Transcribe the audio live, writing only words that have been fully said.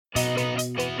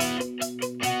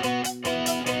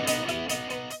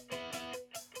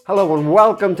Hello and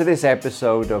welcome to this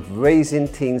episode of Raising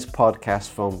Teens podcast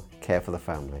from Care for the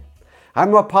Family.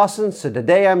 I'm Rob Parsons, so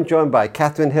today I'm joined by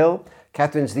Catherine Hill.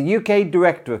 Catherine's the UK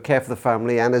Director of Care for the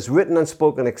Family and has written and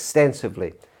spoken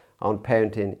extensively on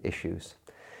parenting issues.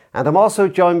 And I'm also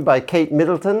joined by Kate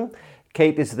Middleton.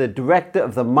 Kate is the Director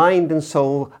of the Mind and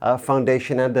Soul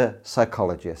Foundation and a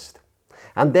psychologist.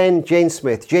 And then Jane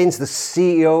Smith. Jane's the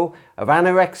CEO of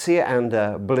Anorexia and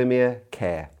Bulimia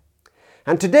Care.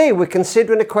 And today we're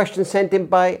considering a question sent in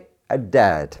by a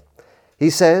dad. He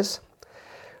says,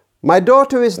 "My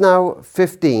daughter is now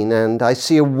 15 and I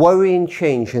see a worrying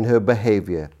change in her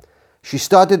behaviour. She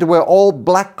started to wear all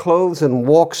black clothes and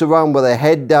walks around with her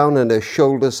head down and her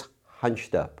shoulders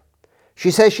hunched up.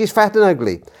 She says she's fat and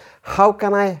ugly. How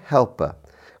can I help her?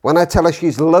 When I tell her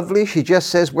she's lovely, she just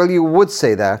says, 'Well, you would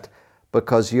say that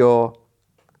because you're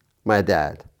my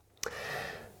dad.'"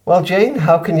 Well, Jane,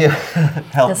 how can you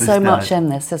help There's this so dad? much in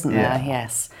this, isn't Yeah. there?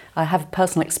 Yes. I have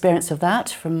personal experience of that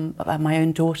from my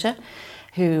own daughter,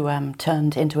 who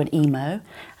turned into an emo.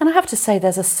 And I have to say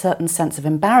there's a certain sense of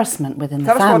embarrassment within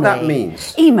Tell the us family. what that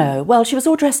means. Emo. Well, she was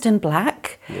all dressed in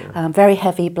black, very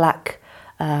heavy black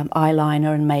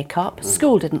eyeliner and makeup.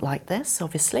 School didn't like this,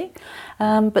 obviously.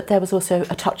 But there was also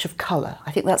a touch of colour.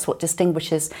 I think that's what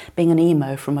distinguishes being an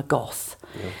emo from a goth.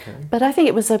 Okay. But I think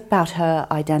it was about her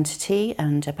identity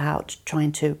and about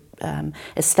trying to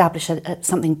establish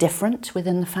something different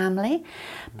within the family.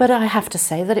 But I have to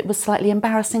say that it was slightly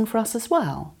embarrassing for us as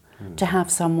well to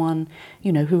have someone,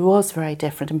 who was very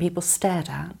different and people stared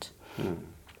at.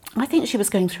 I think she was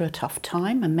going through a tough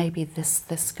time, and maybe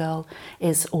this girl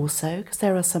is also, because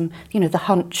there are some, the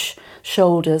hunch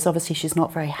shoulders, obviously she's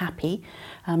not very happy.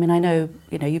 I mean, I know,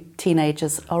 you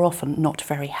teenagers are often not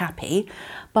very happy,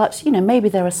 but, maybe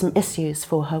there are some issues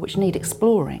for her which need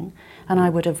exploring, and I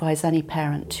would advise any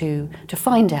parent to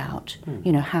find out,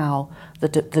 how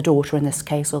the daughter in this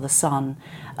case, or the son,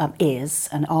 is,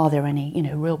 and are there any,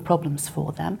 real problems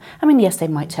for them. I mean, yes, they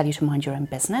might tell you to mind your own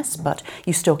business, but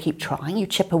you still keep trying, you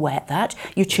chip away at that,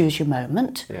 you choose your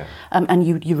moment, and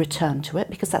you return to it,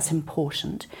 because that's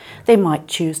important. They might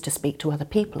choose to speak to other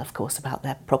people, of course, about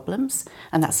their problems,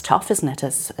 and that's tough, isn't it,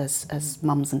 as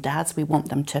mums and dads, we want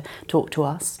them to talk to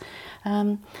us.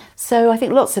 So I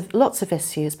think lots of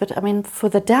issues, but I mean, for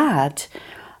the dad,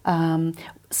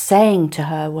 saying to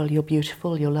her, "Well, you're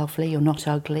beautiful, you're lovely, you're not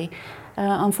ugly,"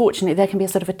 unfortunately there can be a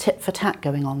sort of a tit for tat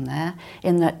going on there,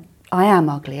 in that I am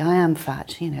ugly, I am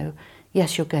fat,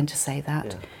 yes, you're going to say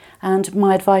that. And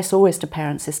my advice always to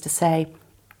parents is to say,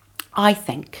 "I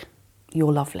think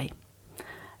you're lovely.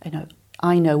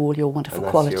 I know all your wonderful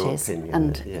qualities,"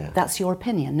 that's your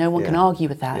opinion. No one can argue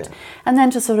with that. And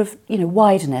then to sort of,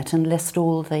 widen it and list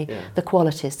all the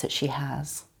qualities that she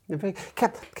has.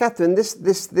 Catherine,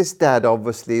 this dad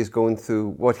obviously is going through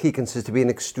what he considers to be an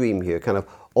extreme here, kind of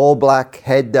all black,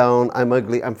 head down, I'm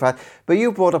ugly, I'm fat. But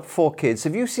you brought up 4 kids.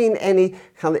 Have you seen any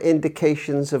kind of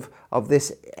indications of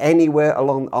this anywhere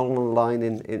along the line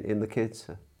in the kids?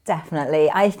 Definitely.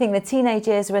 I think the teenage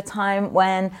years are a time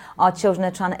when our children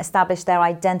are trying to establish their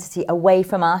identity away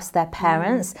from us, their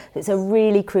parents. It's a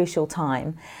really crucial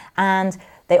time. And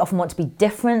they often want to be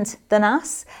different than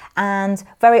us, and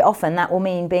very often that will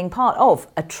mean being part of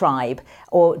a tribe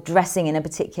or dressing in a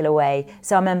particular way.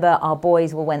 So I remember our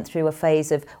boys all went through a phase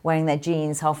of wearing their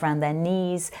jeans half around their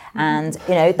knees, and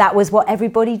that was what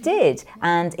everybody did.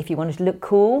 And if you wanted to look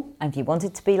cool, and if you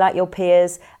wanted to be like your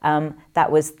peers,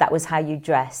 that was how you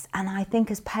dressed. And I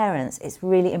think as parents, it's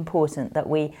really important that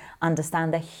we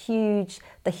understand the huge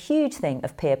thing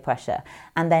of peer pressure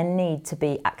and their need to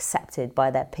be accepted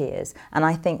by their peers. And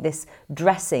I think this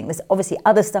dressing, there's obviously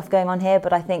other stuff going on here,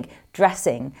 but I think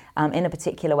dressing in a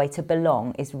particular way to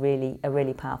belong is really a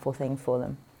really powerful thing for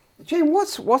them. Jane,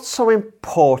 what's so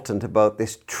important about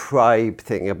this tribe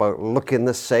thing, about looking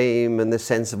the same and the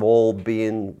sense of all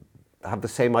have the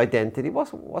same identity?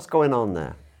 What's going on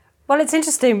there? Well, it's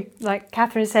interesting, like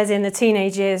Catherine says, in the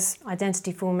teenage years,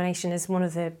 identity formation is one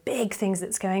of the big things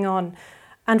that's going on.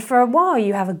 And for a while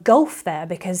you have a gulf there,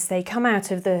 because they come out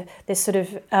of this sort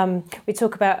of, we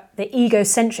talk about the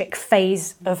egocentric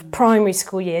phase of primary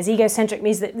school years. Egocentric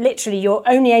means that literally you're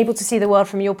only able to see the world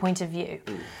from your point of view.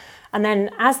 And then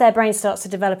as their brain starts to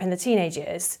develop in the teenage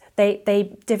years,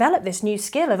 they develop this new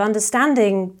skill of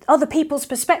understanding other people's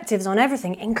perspectives on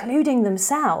everything, including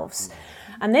themselves.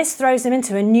 And this throws them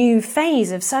into a new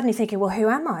phase of suddenly thinking, well, who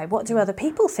am I? What do other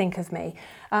people think of me?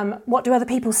 What do other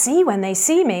people see when they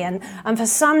see me? And for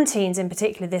some teens in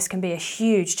particular, this can be a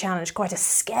huge challenge, quite a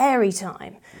scary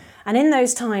time. And in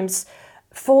those times,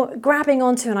 for grabbing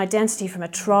onto an identity from a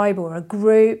tribe or a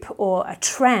group or a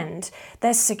trend,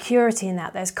 there's security in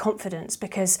that, there's confidence,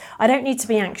 because I don't need to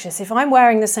be anxious. If I'm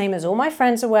wearing the same as all my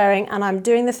friends are wearing and I'm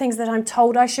doing the things that I'm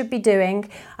told I should be doing,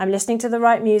 I'm listening to the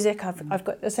right music, I've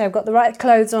got the right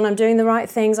clothes on, I'm doing the right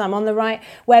things, I'm on the right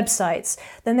websites,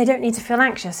 then they don't need to feel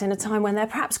anxious in a time when they're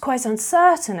perhaps quite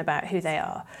uncertain about who they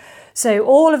are. So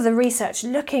all of the research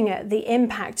looking at the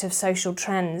impact of social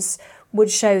trends would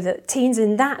show that teens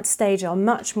in that stage are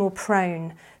much more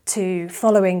prone to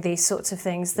following these sorts of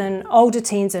things than older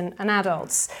teens and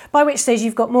adults, by which stage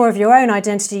you've got more of your own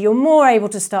identity, you're more able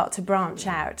to start to branch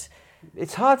out.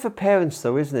 It's hard for parents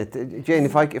though, isn't it? Jane,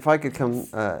 if I could come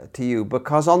to you,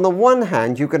 because on the one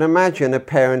hand, you can imagine a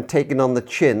parent taking on the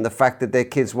chin the fact that their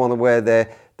kids want to wear their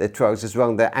trousers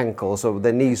around their ankles or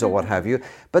their knees or what have you.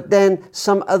 But then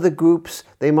some other groups,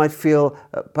 they might feel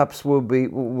perhaps will be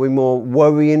more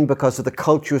worrying because of the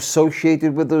culture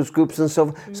associated with those groups and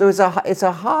so forth. So it's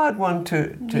a hard one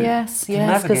to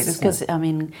navigate, because I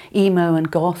mean, emo and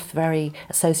goth, very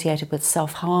associated with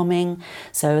self-harming.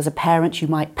 So as a parent, you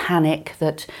might panic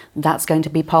that that's going to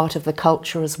be part of the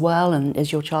culture as well, and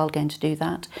is your child going to do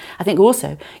that? I think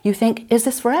also, you think, is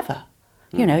this forever?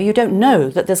 You know, you don't know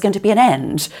that there's going to be an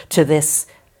end to this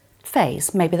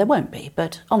phase. Maybe there won't be,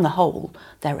 but on the whole,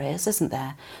 there is, isn't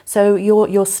there? So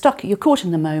you're stuck, you're caught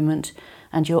in the moment,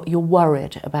 and you're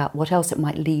worried about what else it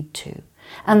might lead to.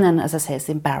 And then, as I say, it's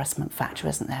the embarrassment factor,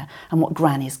 isn't there? And what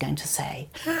Granny's going to say.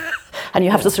 And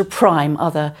you have to sort of prime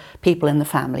other people in the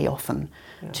family often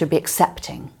to be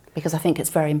accepting. Because I think it's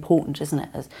very important, isn't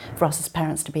it, for us as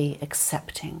parents to be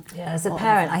accepting. Yeah, as a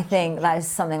parent, I think that is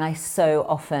something I so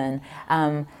often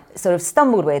sort of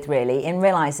stumbled with, really, in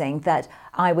realising that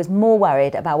I was more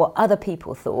worried about what other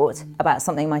people thought about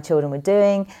something my children were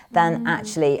doing than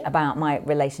actually about my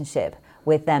relationship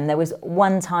with them. There was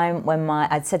one time when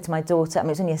I'd said to my daughter, I mean,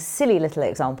 it was only a silly little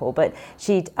example, but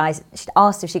she'd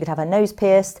asked if she could have her nose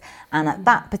pierced, and at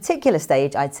that particular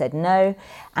stage I'd said no,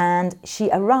 and she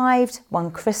arrived one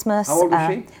Christmas. How old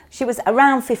was she? She was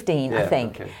around 15, I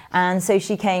think. Okay. And so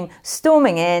she came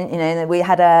storming in, you know, we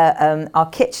had our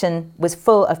kitchen was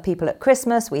full of people at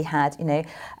Christmas. We had, you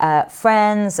know,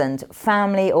 friends and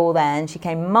family all there, and she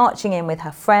came marching in with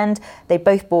her friend. They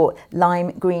both bought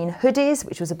lime green hoodies,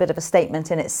 which was a bit of a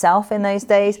statement in itself in those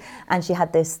days, and she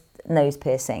had this nose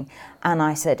piercing. And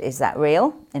I said, "Is that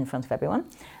real?" in front of everyone.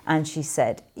 And she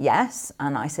said, "Yes."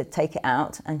 And I said, "Take it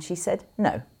out." And she said,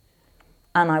 "No."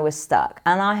 And I was stuck.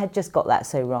 And I had just got that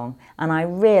so wrong. And I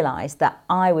realised that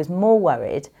I was more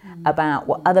worried about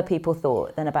what other people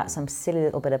thought than about some silly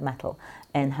little bit of metal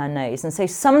in her nose. And so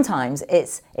sometimes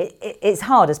it's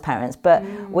hard as parents, but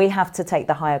we have to take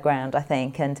the higher ground, I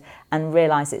think, and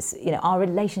realise it's, you know, our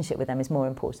relationship with them is more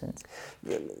important.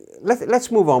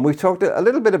 Let's move on. We've talked a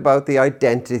little bit about the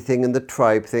identity thing and the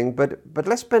tribe thing, but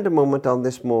let's spend a moment on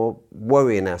this more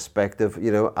worrying aspect of,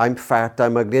 you know, I'm fat,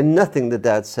 I'm ugly, and nothing the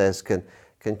dad says can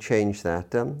change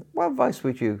that. What advice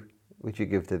would you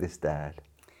give to this dad?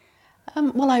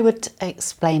 Well, I would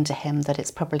explain to him that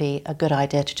it's probably a good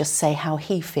idea to just say how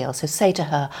he feels. So say to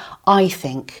her, I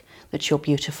think that you're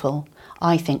beautiful.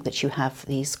 I think that you have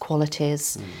these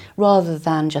qualities, rather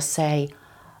than just say,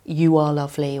 you are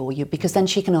lovely, or you, because then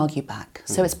she can argue back.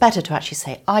 So it's better to actually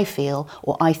say, I feel,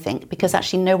 or I think, because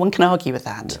actually no one can argue with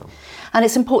that. No. And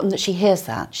it's important that she hears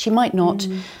that. She might not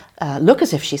look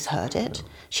as if she's heard it.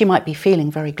 She might be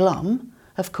feeling very glum,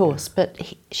 of course, but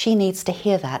she needs to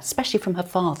hear that, especially from her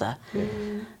father,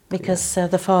 because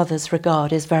the father's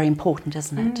regard is very important,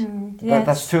 isn't it? Yes.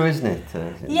 That's true, isn't it?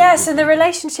 Yeah, so the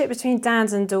relationship between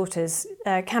dads and daughters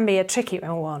can be a tricky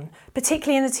one,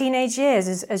 particularly in the teenage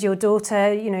years, as your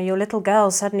daughter, you know, your little girl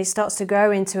suddenly starts to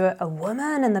grow into a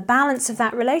woman, and the balance of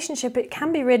that relationship, it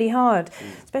can be really hard,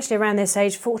 especially around this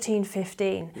age, 14,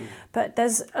 15. But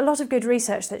there's a lot of good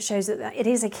research that shows that it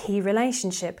is a key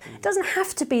relationship. It doesn't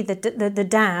have to be the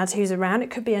dad who's around.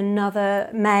 It could be another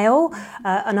male,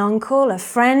 an uncle, a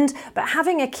friend, but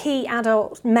having a key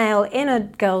adult male in a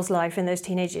girl's life in those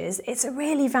teenage years, it's a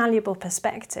really valuable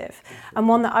perspective, and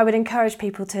one that I would encourage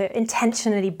people to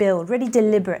intentionally build, really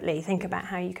deliberately think about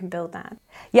how you can build that.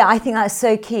 Yeah, I think that's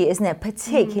so key, isn't it?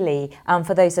 Particularly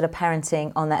for those that are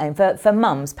parenting on their own, for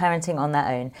mums parenting on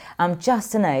their own,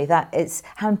 just to know that it's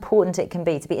how important it can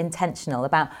be to be intentional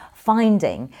about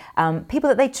finding people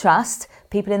that they trust,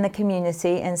 people in the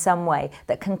community in some way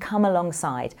that can come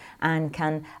alongside and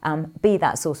can be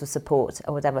that source of support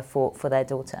or whatever for their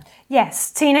daughter.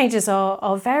 Yes, teenagers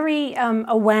are very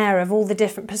aware of all the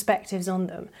different perspectives on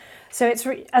them. So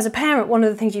as a parent, one of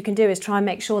the things you can do is try and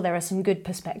make sure there are some good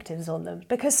perspectives on them,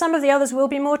 because some of the others will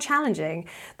be more challenging.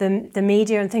 The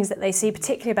media and things that they see,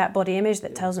 particularly about body image,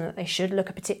 that tells them that they should look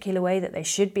a particular way, that they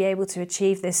should be able to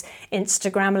achieve this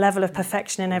Instagram level of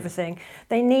perfection and everything.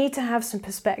 They need to have some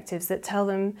perspectives that tell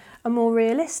them a more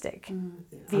realistic view.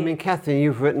 I mean, Catherine,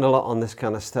 you've written a lot on this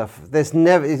kind of stuff.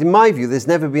 In my view, there's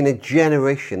never been a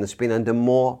generation that's been under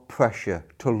more pressure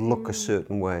to look a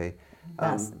certain way.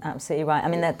 That's absolutely right. I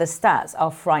mean, the stats are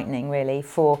frightening, really,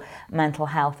 for mental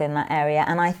health in that area.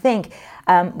 And I think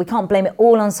we can't blame it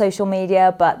all on social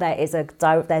media, but there is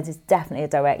definitely a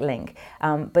direct link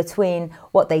between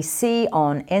what they see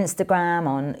on Instagram,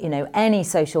 on any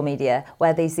social media,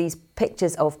 where there's these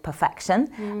pictures of perfection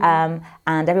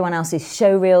and everyone else's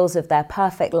show reels of their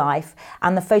perfect life,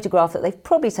 and the photograph that they've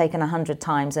probably taken 100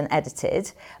 times and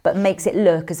edited, but makes it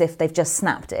look as if they've just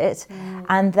snapped it.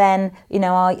 And then,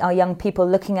 our young people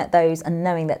looking at those and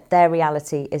knowing that their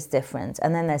reality is different.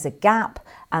 And then there's a gap,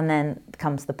 and then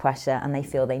comes the pressure, and they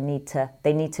feel they need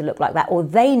to look like that, or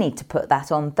they need to put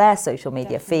that on their social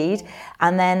media feed,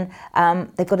 and then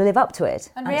they've got to live up to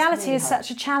it. And reality is such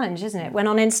a challenge, isn't it? When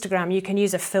on Instagram you can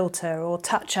use a filter or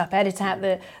touch up, edit out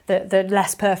the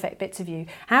less perfect bits of you.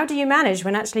 How do you manage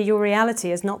when actually your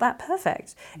reality is not that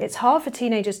perfect? It's hard for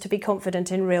teenagers to be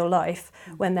confident in real life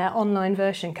when their online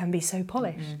version can be so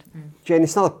polished. Jane,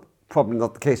 it's probably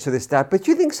not the case for this dad, but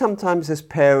do you think sometimes as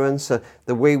parents,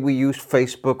 the way we use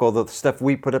Facebook or the stuff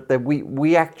we put up there,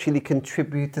 we actually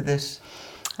contribute to this?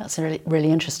 That's really,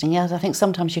 really interesting. Yes, I think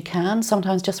sometimes you can,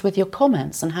 sometimes just with your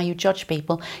comments and how you judge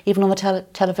people, even on the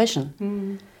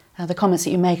television. The comments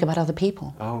that you make about other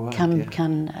people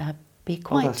can be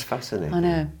quite... Oh, that's fascinating. I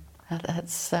know.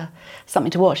 That's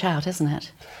something to watch out, isn't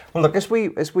it? Well, look, as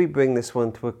we bring this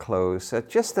one to a close,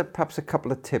 just perhaps a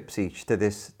couple of tips each to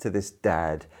this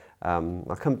dad.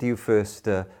 I'll come to you first,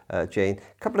 Jane.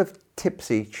 A couple of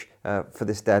tips each for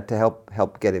this dad to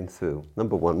help get him through.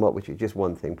 Number one, what would you? Just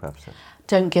one thing, perhaps.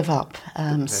 Don't give up.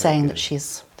 Saying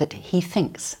that he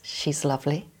thinks she's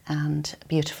lovely and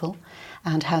beautiful,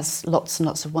 and has lots and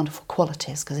lots of wonderful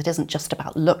qualities, because it isn't just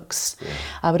about looks. Yeah.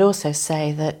 I would also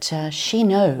say that she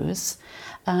knows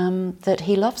that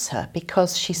he loves her,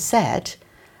 because she said,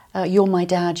 "You're my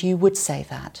dad, you would say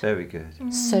that." Very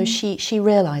good. So she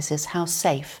realises how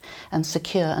safe and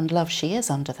secure and loved she is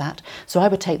under that. So I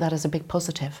would take that as a big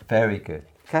positive. Very good.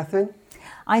 Catherine?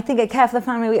 I think at Care for the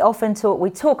Family we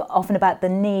talk often about the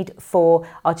need for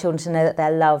our children to know that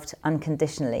they're loved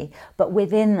unconditionally, but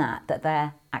within that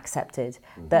they're accepted,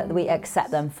 that we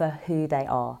accept them for who they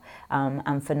are,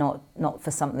 and for not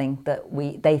for something that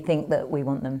they think that we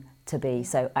want them to be.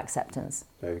 So acceptance.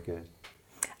 Very good.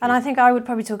 And I think I would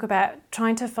probably talk about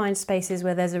trying to find spaces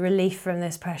where there's a relief from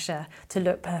this pressure to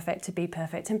look perfect, to be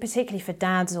perfect, and particularly for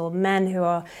dads or men who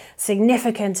are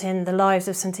significant in the lives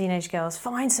of some teenage girls.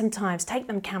 Find some times, take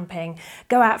them camping,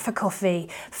 go out for coffee,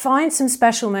 find some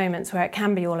special moments where it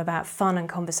can be all about fun and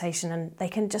conversation, and they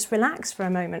can just relax for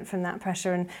a moment from that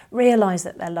pressure and realise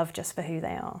that they're loved just for who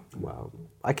they are. Wow.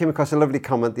 I came across a lovely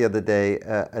comment the other day.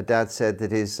 A dad said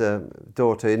that his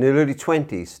daughter in her early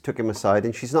 20s took him aside,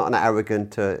 and she's not an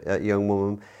arrogant young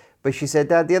woman, but she said,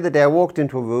 "Dad, the other day I walked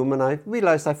into a room and I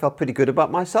realised I felt pretty good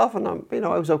about myself, and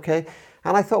I was okay.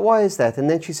 And I thought, why is that?" And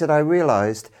then she said, "I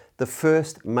realised the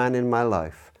first man in my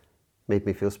life made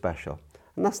me feel special."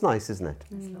 And that's nice, isn't it?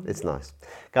 It's nice.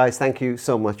 Guys, thank you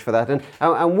so much for that. And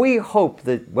we hope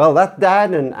that, that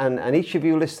dad and each of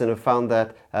you listening have found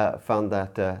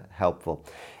that helpful.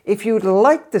 If you'd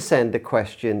like to send a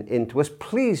question in to us,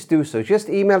 please do so. Just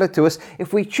email it to us.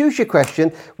 If we choose your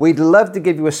question, we'd love to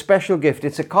give you a special gift.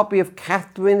 It's a copy of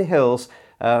Catherine Hill's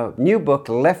new book,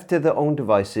 Left to Their Own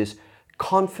Devices,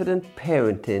 Confident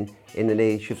Parenting in an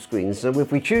Age of Screens. So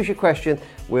if we choose your question,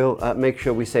 we'll make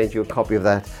sure we send you a copy of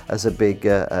that as a big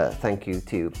thank you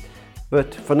to you.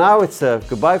 But for now, it's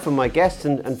goodbye from my guests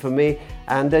and for me.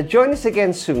 And join us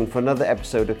again soon for another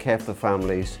episode of Care for the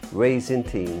Family's Raising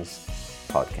Teens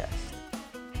podcast.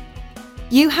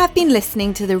 You have been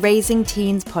listening to the Raising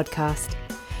Teens podcast.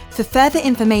 For further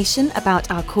information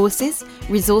about our courses,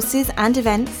 resources and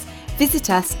events, visit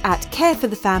us at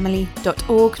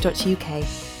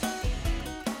careforthefamily.org.uk.